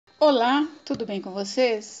Olá, tudo bem com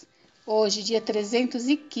vocês? Hoje, dia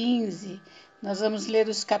 315, nós vamos ler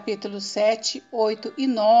os capítulos 7, 8 e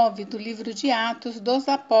 9 do livro de Atos dos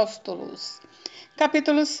Apóstolos.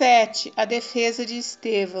 Capítulo 7, a defesa de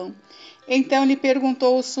Estevão. Então lhe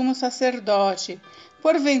perguntou o sumo sacerdote: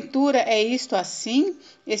 porventura é isto assim?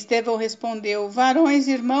 Estevão respondeu: varões,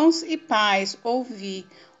 irmãos e pais, ouvi.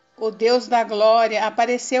 O Deus da glória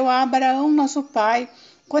apareceu a Abraão, nosso pai,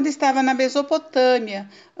 quando estava na Mesopotâmia,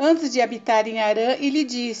 antes de habitar em Harã, e lhe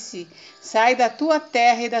disse: sai da tua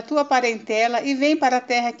terra e da tua parentela e vem para a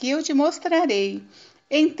terra que eu te mostrarei.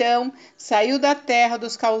 Então saiu da terra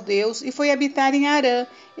dos caldeus e foi habitar em Harã,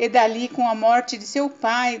 e dali, com a morte de seu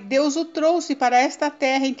pai, Deus o trouxe para esta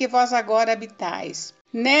terra em que vós agora habitais.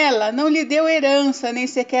 Nela não lhe deu herança, nem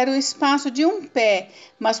sequer o espaço de um pé,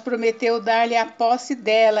 mas prometeu dar-lhe a posse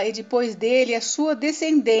dela e depois dele a sua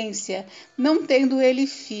descendência, não tendo ele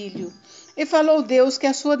filho. E falou Deus que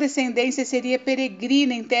a sua descendência seria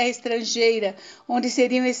peregrina em terra estrangeira, onde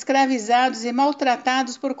seriam escravizados e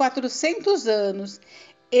maltratados por 400 anos.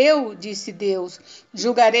 Eu, disse Deus,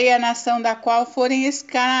 julgarei a nação da qual forem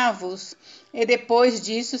escravos, e depois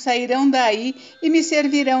disso sairão daí e me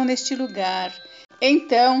servirão neste lugar.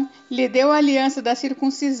 Então lhe deu a aliança da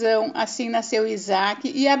circuncisão, assim nasceu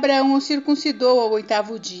Isaque, e Abraão o circuncidou ao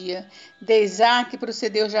 8º dia. De Isaque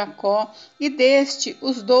procedeu Jacó, e deste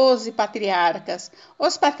os 12 patriarcas.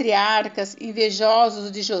 Os patriarcas,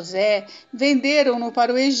 invejosos de José, venderam-no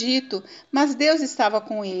para o Egito, mas Deus estava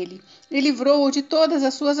com ele, e livrou-o de todas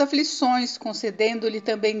as suas aflições, concedendo-lhe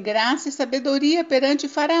também graça e sabedoria perante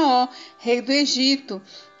Faraó, rei do Egito,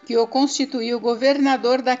 que o constituiu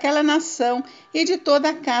governador daquela nação e de toda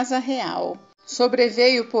a casa real.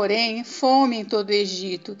 Sobreveio, porém, fome em todo o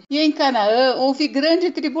Egito, e em Canaã houve grande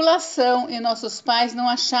tribulação, e nossos pais não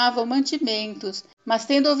achavam mantimentos. Mas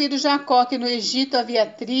tendo ouvido Jacó que no Egito havia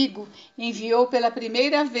trigo, enviou pela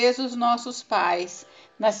primeira vez os nossos pais.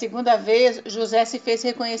 Na segunda vez, José se fez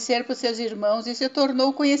reconhecer por seus irmãos e se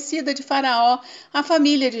tornou conhecida de Faraó a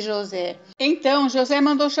família de José. Então José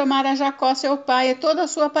mandou chamar a Jacó, seu pai, e toda a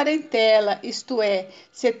sua parentela, isto é,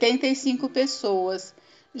 75 pessoas.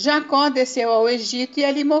 Jacó desceu ao Egito e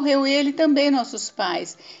ali morreu ele também nossos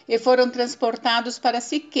pais, e foram transportados para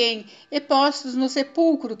Siquém e postos no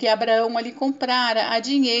sepulcro que Abraão ali comprara a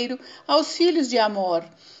dinheiro aos filhos de Amor.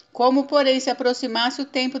 Como, porém, se aproximasse o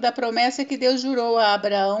tempo da promessa que Deus jurou a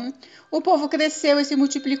Abraão, o povo cresceu e se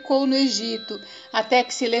multiplicou no Egito, até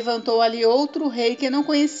que se levantou ali outro rei que não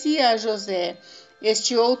conhecia a José.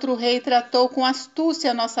 Este outro rei tratou com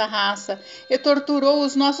astúcia a nossa raça e torturou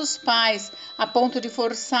os nossos pais, a ponto de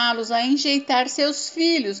forçá-los a enjeitar seus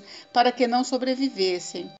filhos para que não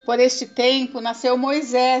sobrevivessem. Por este tempo nasceu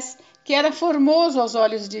Moisés, que era formoso aos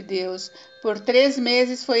olhos de Deus. Por 3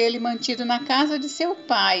 meses foi ele mantido na casa de seu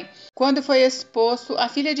pai. Quando foi exposto, a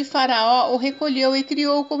filha de Faraó o recolheu e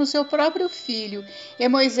criou como seu próprio filho. E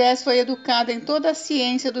Moisés foi educado em toda a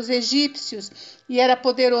ciência dos egípcios e era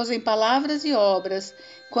poderoso em palavras e obras.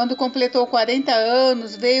 Quando completou 40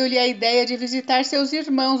 anos, veio-lhe a ideia de visitar seus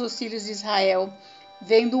irmãos, os filhos de Israel.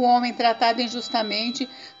 Vendo o homem tratado injustamente,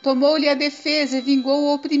 tomou-lhe a defesa e vingou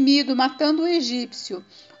o oprimido, matando o egípcio.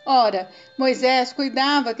 Ora, Moisés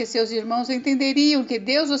cuidava que seus irmãos entenderiam que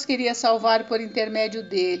Deus os queria salvar por intermédio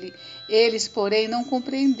dele. Eles, porém, não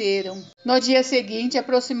compreenderam. No dia seguinte,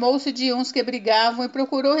 aproximou-se de uns que brigavam e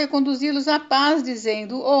procurou reconduzi-los à paz,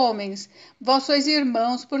 dizendo: homens, vós sois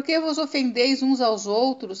irmãos, por que vos ofendeis uns aos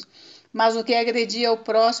outros? Mas o que agredia o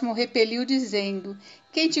próximo repeliu, dizendo: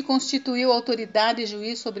 quem te constituiu autoridade e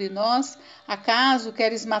juiz sobre nós? Acaso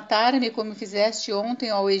queres matar-me como fizeste ontem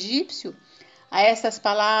ao egípcio? A estas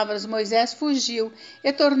palavras Moisés fugiu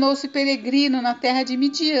e tornou-se peregrino na terra de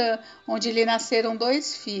Midian, onde lhe nasceram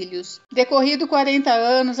 2 filhos. Decorrido 40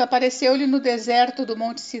 anos, apareceu-lhe no deserto do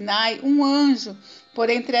monte Sinai um anjo, por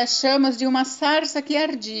entre as chamas de uma sarça que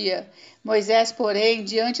ardia. Moisés, porém,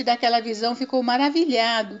 diante daquela visão ficou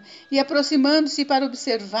maravilhado, e aproximando-se para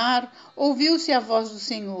observar, ouviu-se a voz do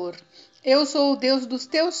Senhor: eu sou o Deus dos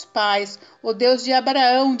teus pais, o Deus de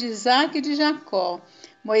Abraão, de Isaque e de Jacó.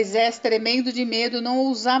 Moisés, tremendo de medo, não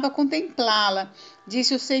ousava contemplá-la.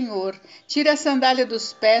 Disse o Senhor: tira a sandália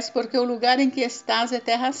dos pés, porque o lugar em que estás é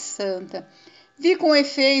terra santa. Vi com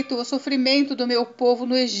efeito o sofrimento do meu povo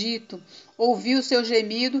no Egito. Ouvi o seu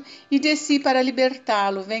gemido e desci para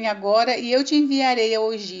libertá-lo. Vem agora e eu te enviarei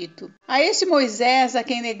ao Egito. A este Moisés, a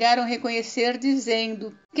quem negaram reconhecer,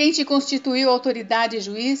 dizendo: quem te constituiu autoridade e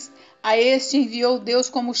juiz? A este enviou Deus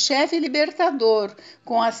como chefe libertador,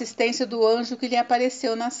 com a assistência do anjo que lhe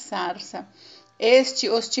apareceu na sarça. Este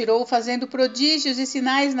os tirou fazendo prodígios e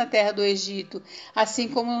sinais na terra do Egito, assim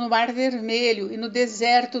como no Mar Vermelho e no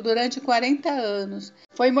deserto durante 40 anos.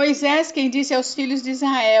 Foi Moisés quem disse aos filhos de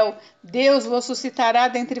Israel: Deus vos suscitará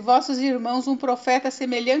dentre vossos irmãos um profeta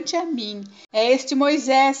semelhante a mim. É este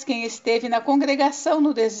Moisés quem esteve na congregação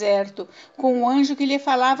no deserto, com o anjo que lhe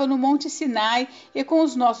falava no monte Sinai e com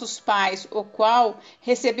os nossos pais, o qual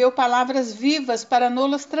recebeu palavras vivas para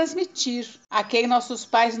nos transmitir, a quem nossos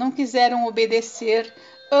pais não quiseram obedecer,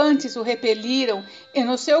 antes o repeliram e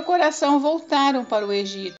no seu coração voltaram para o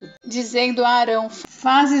Egito, dizendo a Arão: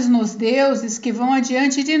 Fazes-nos deuses que vão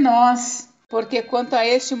adiante de nós. Porque quanto a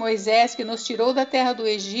este Moisés que nos tirou da terra do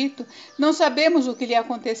Egito, não sabemos o que lhe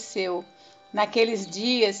aconteceu. Naqueles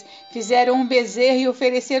dias fizeram um bezerro e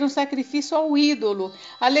ofereceram sacrifício ao ídolo,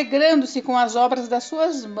 alegrando-se com as obras das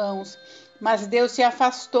suas mãos. Mas Deus se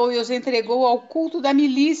afastou e os entregou ao culto da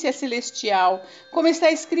milícia celestial, como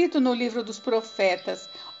está escrito no livro dos profetas.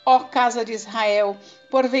 Ó casa de Israel,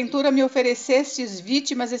 porventura me oferecestes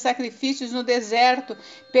vítimas e sacrifícios no deserto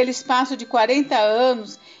pelo espaço de 40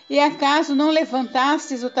 anos, e acaso não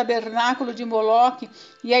levantastes o tabernáculo de Moloque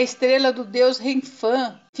e a estrela do deus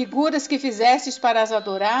Renfã, figuras que fizestes para as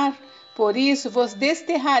adorar? Por isso vos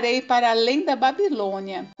desterrarei para além da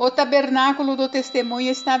Babilônia. O tabernáculo do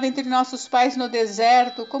testemunho estava entre nossos pais no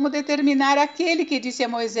deserto, como determinara aquele que disse a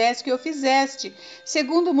Moisés que o fizeste,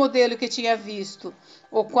 segundo o modelo que tinha visto,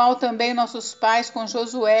 o qual também nossos pais com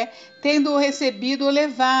Josué, tendo-o recebido, o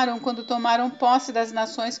levaram quando tomaram posse das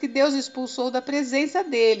nações que Deus expulsou da presença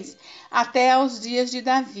deles, até aos dias de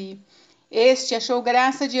Davi. Este achou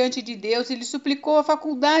graça diante de Deus e lhe suplicou a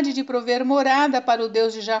faculdade de prover morada para o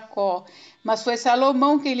Deus de Jacó. Mas foi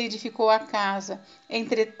Salomão quem lhe edificou a casa.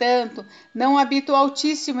 Entretanto, não habita o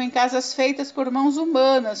Altíssimo em casas feitas por mãos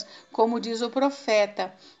humanas, como diz o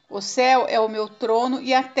profeta. O céu é o meu trono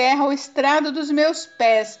e a terra o estrado dos meus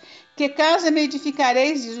pés. Que casa me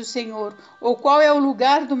edificareis, diz o Senhor, ou qual é o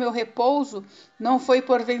lugar do meu repouso? Não foi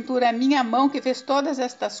porventura a minha mão que fez todas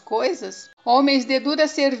estas coisas? Homens de dura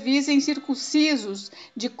cerviz e incircuncisos,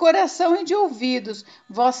 de coração e de ouvidos,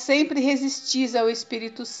 vós sempre resistis ao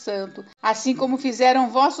Espírito Santo. Assim como fizeram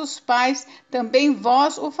vossos pais, também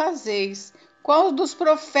vós o fazeis. Qual dos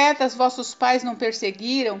profetas vossos pais não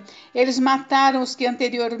perseguiram? Eles mataram os que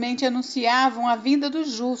anteriormente anunciavam a vinda do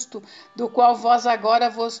justo, do qual vós agora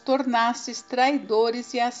vos tornastes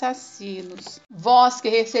traidores e assassinos. Vós que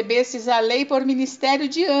recebestes a lei por ministério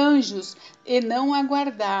de anjos, e não a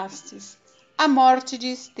guardastes. A morte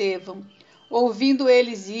de Estevão. Ouvindo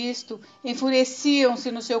eles isto,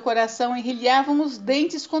 enfureciam-se no seu coração e enrilhavam os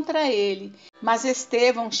dentes contra ele. Mas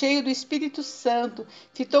Estevão, cheio do Espírito Santo,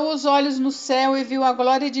 fitou os olhos no céu e viu a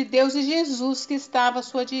glória de Deus e Jesus que estava à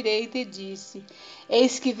sua direita e disse: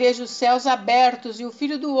 Eis que vejo os céus abertos e o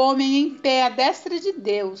Filho do Homem em pé à destra de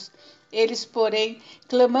Deus. Eles, porém,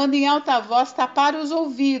 clamando em alta voz, taparam os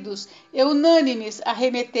ouvidos e unânimes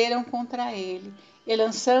arremeteram contra ele. E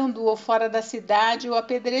lançando-o fora da cidade, o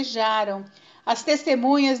apedrejaram. As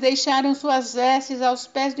testemunhas deixaram suas vestes aos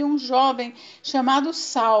pés de um jovem chamado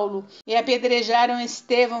Saulo e apedrejaram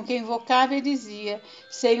Estevão, que invocava e dizia: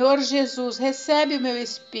 Senhor Jesus, recebe o meu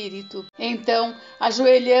espírito. Então,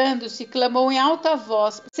 ajoelhando-se, clamou em alta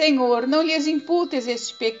voz: Senhor, não lhes imputes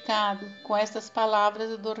este pecado. Com estas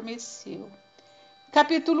palavras adormeceu.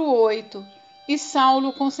 Capítulo 8. E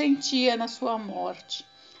Saulo consentia na sua morte.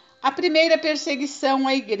 A primeira perseguição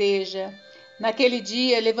à igreja. Naquele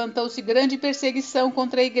dia levantou-se grande perseguição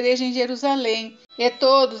contra a igreja em Jerusalém, e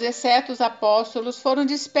todos, exceto os apóstolos, foram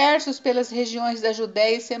dispersos pelas regiões da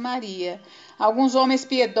Judéia e Samaria. Alguns homens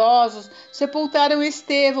piedosos sepultaram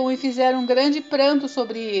Estevão e fizeram um grande pranto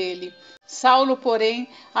sobre ele. Saulo, porém,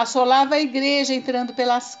 assolava a igreja entrando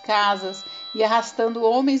pelas casas e, arrastando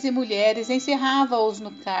homens e mulheres, encerrava-os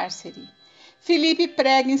no cárcere. Filipe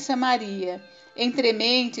prega em Samaria. Entre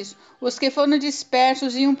mentes, os que foram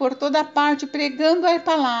dispersos iam por toda parte pregando a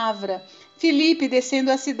palavra. Filipe, descendo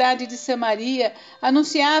à cidade de Samaria,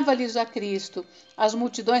 anunciava-lhes a Cristo. As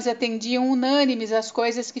multidões atendiam unânimes às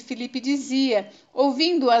coisas que Filipe dizia,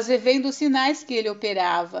 ouvindo-as e vendo os sinais que ele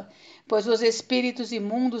operava. Pois os espíritos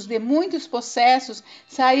imundos de muitos possessos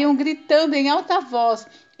saíam gritando em alta voz,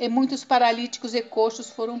 e muitos paralíticos e coxos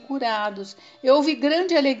foram curados, e houve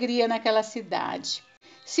grande alegria naquela cidade.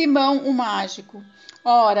 Simão, o mágico.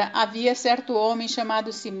 Ora, havia certo homem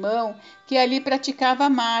chamado Simão, que ali praticava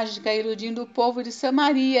mágica, iludindo o povo de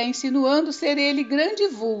Samaria, insinuando ser ele grande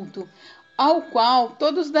vulto, ao qual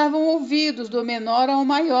todos davam ouvidos, do menor ao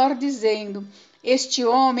maior, dizendo: Este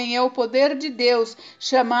homem é o poder de Deus,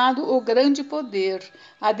 chamado o grande poder.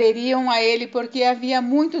 Aderiam a ele porque havia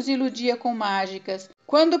muitos iludia com mágicas.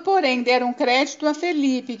 Quando, porém, deram crédito a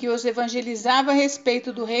Filipe, que os evangelizava a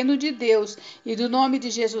respeito do reino de Deus e do nome de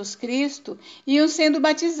Jesus Cristo, iam sendo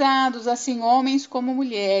batizados, assim homens como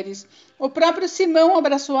mulheres. O próprio Simão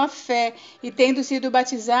abraçou a fé e, tendo sido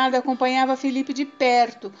batizado, acompanhava Filipe de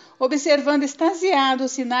perto, observando extasiado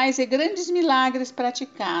os sinais e grandes milagres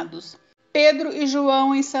praticados. Pedro e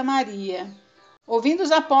João em Samaria. Ouvindo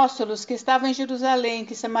os apóstolos que estavam em Jerusalém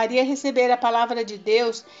que Samaria recebera a palavra de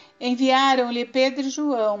Deus, enviaram-lhe Pedro e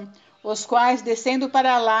João, os quais, descendo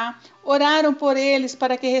para lá, oraram por eles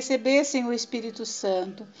para que recebessem o Espírito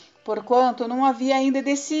Santo, porquanto não havia ainda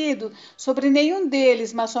descido sobre nenhum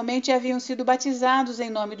deles, mas somente haviam sido batizados em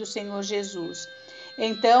nome do Senhor Jesus.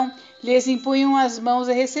 Então lhes impunham as mãos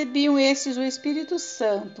e recebiam estes o Espírito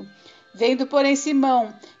Santo. Vendo, porém,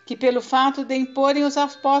 Simão, que pelo fato de imporem os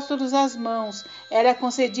apóstolos as mãos era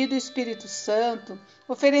concedido o Espírito Santo,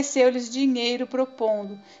 ofereceu-lhes dinheiro,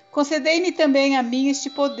 propondo: concedei-me também a mim este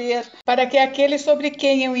poder, para que aquele sobre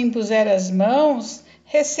quem eu impuser as mãos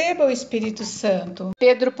receba o Espírito Santo.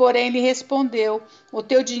 Pedro, porém, lhe respondeu: o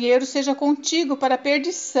teu dinheiro seja contigo para a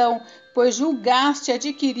perdição, pois julgaste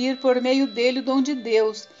adquirir por meio dele o dom de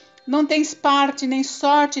Deus. Não tens parte nem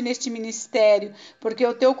sorte neste ministério, porque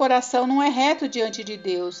o teu coração não é reto diante de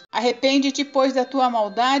Deus. Arrepende-te, pois, da tua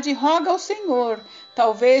maldade e roga ao Senhor.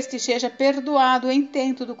 Talvez te seja perdoado o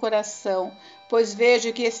intento do coração, pois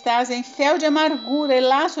vejo que estás em fel de amargura e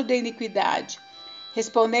laço de iniquidade.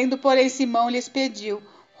 Respondendo, porém, Simão lhes pediu: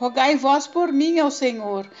 rogai vós por mim ao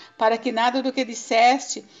Senhor, para que nada do que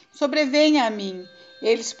disseste sobrevenha a mim.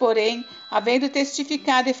 Eles, porém, havendo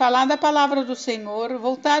testificado e falado a palavra do Senhor,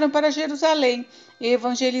 voltaram para Jerusalém e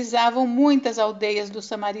evangelizavam muitas aldeias dos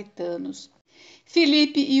samaritanos.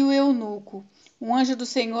 Filipe e o eunuco. Um anjo do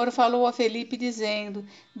Senhor falou a Filipe, dizendo: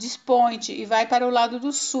 dispõe-te e vai para o lado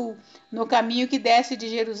do sul, no caminho que desce de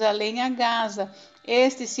Jerusalém a Gaza.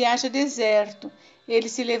 Este se acha deserto. Ele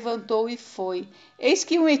se levantou e foi. Eis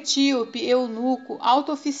que um etíope eunuco,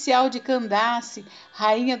 alto oficial de Candace,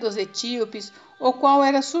 rainha dos etíopes, o qual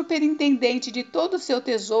era superintendente de todo o seu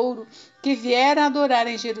tesouro, que viera adorar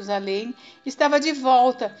em Jerusalém, estava de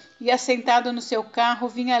volta e, assentado no seu carro,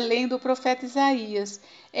 vinha lendo o profeta Isaías.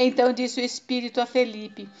 Então disse o Espírito a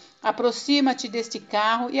Filipe: aproxima-te deste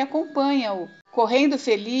carro e acompanha-o. Correndo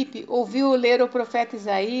Filipe, ouviu-o ler o profeta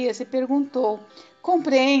Isaías e perguntou: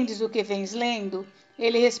 compreendes o que vens lendo?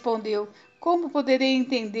 Ele respondeu: como poderei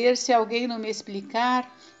entender se alguém não me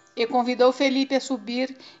explicar? E convidou Filipe a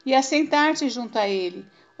subir e a sentar-se junto a ele.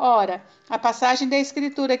 Ora, a passagem da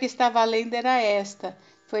Escritura que estava lendo era esta: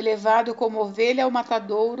 foi levado como ovelha ao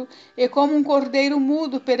matadouro, e como um cordeiro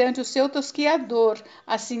mudo perante o seu tosquiador,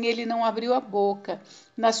 assim ele não abriu a boca.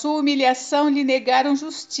 Na sua humilhação lhe negaram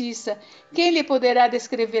justiça. Quem lhe poderá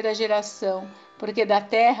descrever a geração? Porque da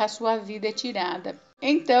terra a sua vida é tirada.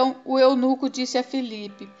 Então o eunuco disse a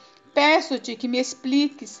Filipe: peço-te que me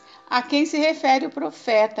expliques a quem se refere o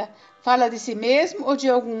profeta. Fala de si mesmo ou de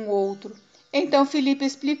algum outro? Então Filipe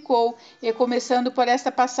explicou, e começando por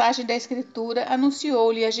esta passagem da Escritura,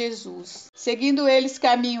 anunciou-lhe a Jesus. Seguindo eles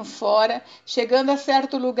caminho fora, chegando a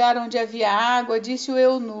certo lugar onde havia água, disse o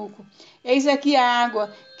eunuco: eis aqui a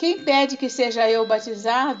água, quem pede que seja eu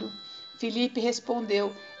batizado? Filipe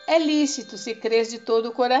respondeu: é lícito, se crês de todo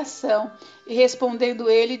o coração. E respondendo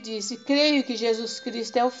ele, disse: creio que Jesus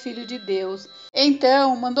Cristo é o Filho de Deus.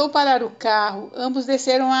 Então mandou parar o carro, ambos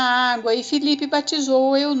desceram à água, e Filipe batizou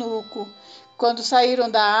o eunuco. Quando saíram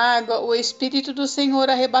da água, o Espírito do Senhor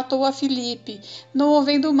arrebatou a Filipe, não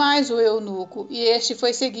ouvindo mais o eunuco, e este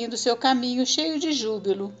foi seguindo seu caminho cheio de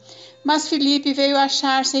júbilo. Mas Filipe veio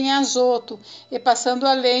achar-se em Azoto, e passando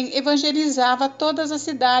além, evangelizava todas as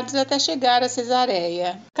cidades até chegar a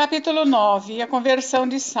Cesareia. Capítulo 9. A conversão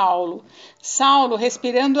de Saulo. Saulo,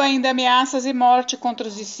 respirando ainda ameaças e morte contra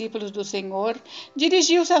os discípulos do Senhor,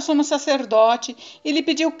 dirigiu-se ao sumo sacerdote e lhe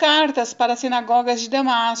pediu cartas para as sinagogas de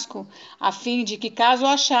Damasco, a fim de que, caso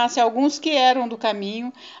achasse alguns que eram do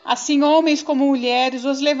caminho, assim homens como mulheres,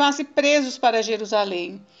 os levasse presos para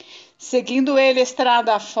Jerusalém. Seguindo ele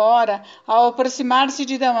estrada afora, ao aproximar-se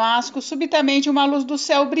de Damasco, subitamente uma luz do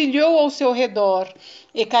céu brilhou ao seu redor,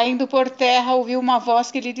 e caindo por terra ouviu uma voz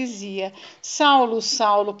que lhe dizia: Saulo,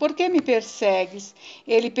 Saulo, por que me persegues?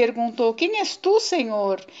 Ele perguntou: quem és tu,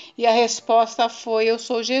 Senhor? E a resposta foi: eu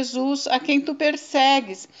sou Jesus, a quem tu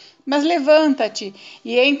persegues. Mas levanta-te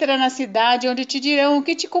e entra na cidade, onde te dirão o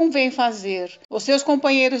que te convém fazer. Os seus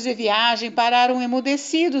companheiros de viagem pararam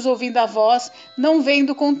emudecidos, ouvindo a voz, não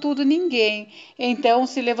vendo contudo ninguém. Então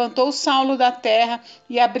se levantou Saulo da terra,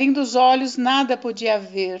 e abrindo os olhos nada podia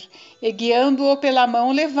ver. E guiando-o pela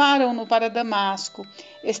mão, levaram-no para Damasco.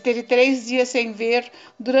 Esteve 3 dias sem ver,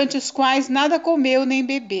 durante os quais nada comeu nem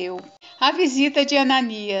bebeu. A visita de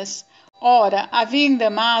Ananias. Ora, havia em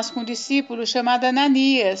Damasco um discípulo chamado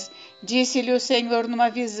Ananias. Disse-lhe o Senhor numa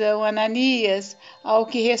visão: Ananias. Ao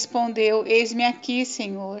que respondeu: Eis-me aqui,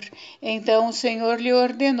 Senhor. Então o Senhor lhe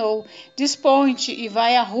ordenou: Dispõe-te e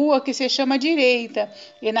vai à rua que se chama Direita,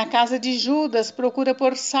 e na casa de Judas procura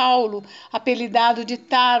por Saulo, apelidado de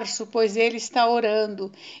Tarso, pois ele está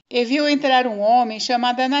orando. E viu entrar um homem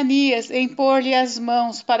chamado Ananias, e impor-lhe as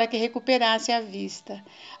mãos para que recuperasse a vista.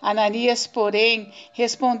 Ananias, porém,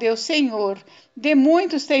 respondeu: Senhor, de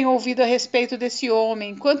muitos tenho ouvido a respeito desse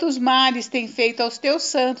homem, quantos males tem feito aos teus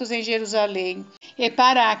santos em Jerusalém. E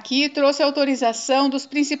para aqui trouxe autorização dos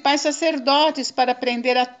principais sacerdotes para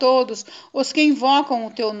prender a todos os que invocam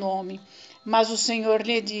o teu nome. Mas o Senhor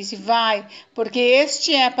lhe disse: Vai, porque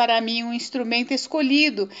este é para mim um instrumento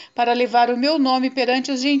escolhido para levar o meu nome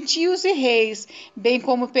perante os gentios e reis, bem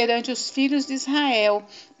como perante os filhos de Israel,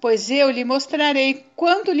 pois eu lhe mostrarei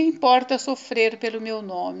quanto lhe importa sofrer pelo meu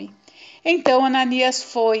nome. Então Ananias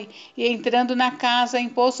foi, e entrando na casa,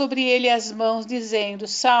 impôs sobre ele as mãos, dizendo: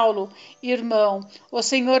 Saulo, irmão, o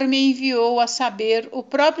Senhor me enviou, a saber, o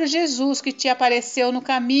próprio Jesus que te apareceu no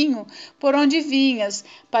caminho por onde vinhas,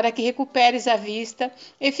 para que recuperes a vista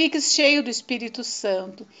e fiques cheio do Espírito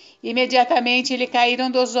Santo. Imediatamente lhe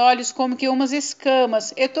caíram dos olhos como que umas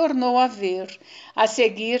escamas, e tornou a ver. A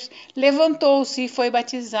seguir, levantou-se e foi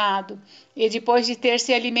batizado. E depois de ter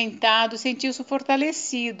se alimentado, sentiu-se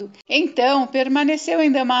fortalecido. Então permaneceu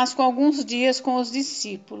em Damasco alguns dias com os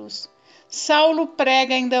discípulos. Saulo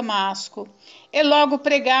prega em Damasco. E logo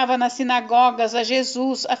pregava nas sinagogas a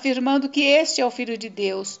Jesus, afirmando que este é o Filho de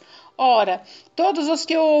Deus. Ora, todos os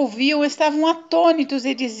que o ouviam estavam atônitos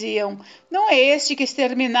e diziam: Não é este que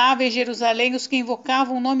exterminava em Jerusalém os que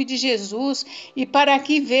invocavam o nome de Jesus, e para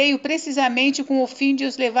aqui veio precisamente com o fim de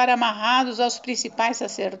os levar amarrados aos principais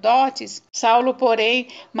sacerdotes? Saulo, porém,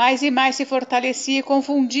 mais e mais se fortalecia e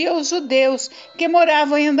confundia os judeus que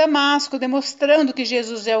moravam em Damasco, demonstrando que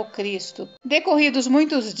Jesus é o Cristo. Decorridos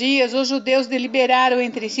muitos dias, os judeus deliberaram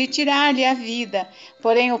entre si tirar-lhe a vida.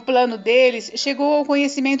 Porém, o plano deles chegou ao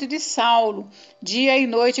conhecimento de Saulo. Dia e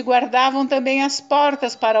noite guardavam também as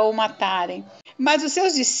portas para o matarem. Mas os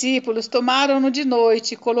seus discípulos tomaram-no de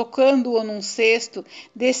noite, colocando-o num cesto,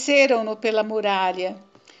 desceram-no pela muralha.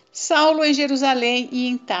 Saulo em Jerusalém e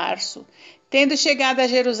em Tarso. Tendo chegado a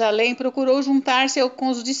Jerusalém, procurou juntar-se com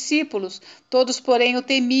os discípulos. Todos, porém, o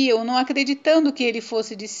temiam, não acreditando que ele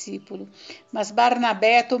fosse discípulo. Mas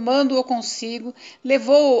Barnabé, tomando-o consigo,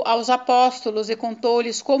 levou-o aos apóstolos e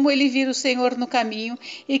contou-lhes como ele vira o Senhor no caminho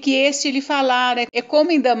e que este lhe falara, e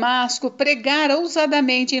como em Damasco pregara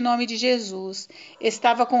ousadamente em nome de Jesus.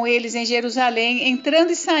 Estava com eles em Jerusalém,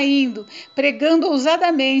 entrando e saindo, pregando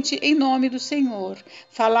ousadamente em nome do Senhor.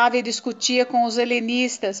 Falava e discutia com os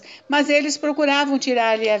helenistas, mas eles procuravam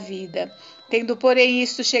tirar-lhe a vida. Tendo, porém,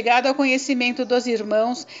 isto chegado ao conhecimento dos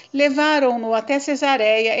irmãos, levaram-no até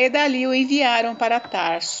Cesareia e dali o enviaram para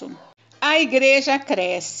Tarso. A igreja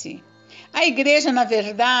cresce. A igreja, na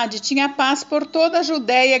verdade, tinha paz por toda a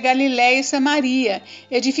Judéia, Galiléia e Samaria,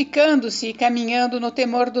 edificando-se e caminhando no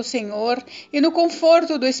temor do Senhor, e no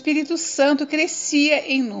conforto do Espírito Santo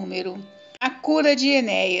crescia em número. A cura de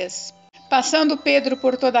Enéas. Passando Pedro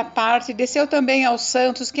por toda parte, desceu também aos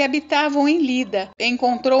santos que habitavam em Lida.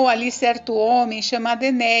 Encontrou ali certo homem chamado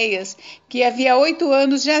Enéas, que havia 8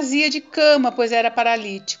 anos jazia de cama, pois era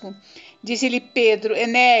paralítico. Disse-lhe Pedro: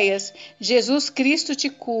 Enéas, Jesus Cristo te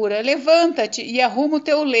cura, levanta-te e arruma o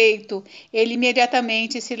teu leito. Ele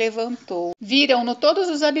imediatamente se levantou. Viram-no todos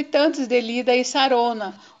os habitantes de Lida e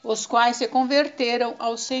Sarona, os quais se converteram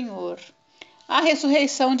ao Senhor. A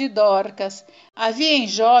ressurreição de Dorcas. Havia em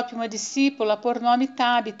Jope uma discípula por nome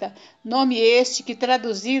Tábita, nome este que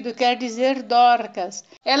traduzido quer dizer Dorcas.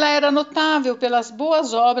 Ela era notável pelas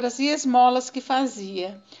boas obras e esmolas que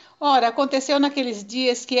fazia. Ora, aconteceu naqueles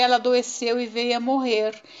dias que ela adoeceu e veio a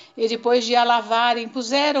morrer, e depois de a lavarem,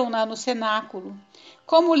 puseram-na no cenáculo.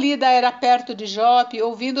 Como Lida era perto de Jope,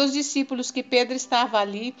 ouvindo os discípulos que Pedro estava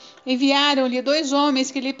ali, enviaram-lhe 2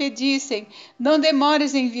 homens que lhe pedissem: Não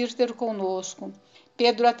demores em vir ter conosco.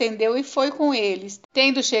 Pedro atendeu e foi com eles.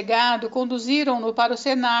 Tendo chegado, conduziram-no para o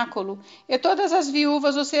cenáculo, e todas as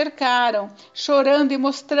viúvas o cercaram, chorando e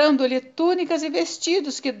mostrando-lhe túnicas e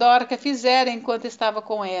vestidos que Dorca fizera enquanto estava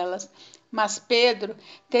com elas. Mas Pedro,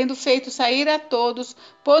 tendo feito sair a todos,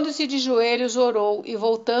 pondo-se de joelhos, orou e,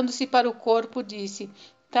 voltando-se para o corpo, disse: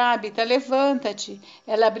 Tabita, levanta-te.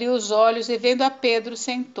 Ela abriu os olhos e, vendo a Pedro,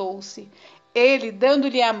 sentou-se. Ele,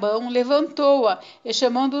 dando-lhe a mão, levantou-a e,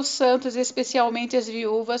 chamando os santos, especialmente as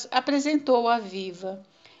viúvas, apresentou-a viva.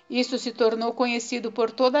 Isso se tornou conhecido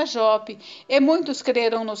por toda Jope, e muitos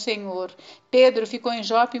creram no Senhor. Pedro ficou em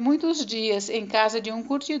Jope muitos dias, em casa de um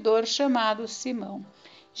curtidor chamado Simão.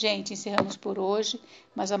 Gente, encerramos por hoje,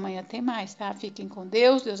 mas amanhã tem mais, tá? Fiquem com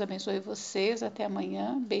Deus, Deus abençoe vocês. Até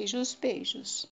amanhã. Beijos, beijos.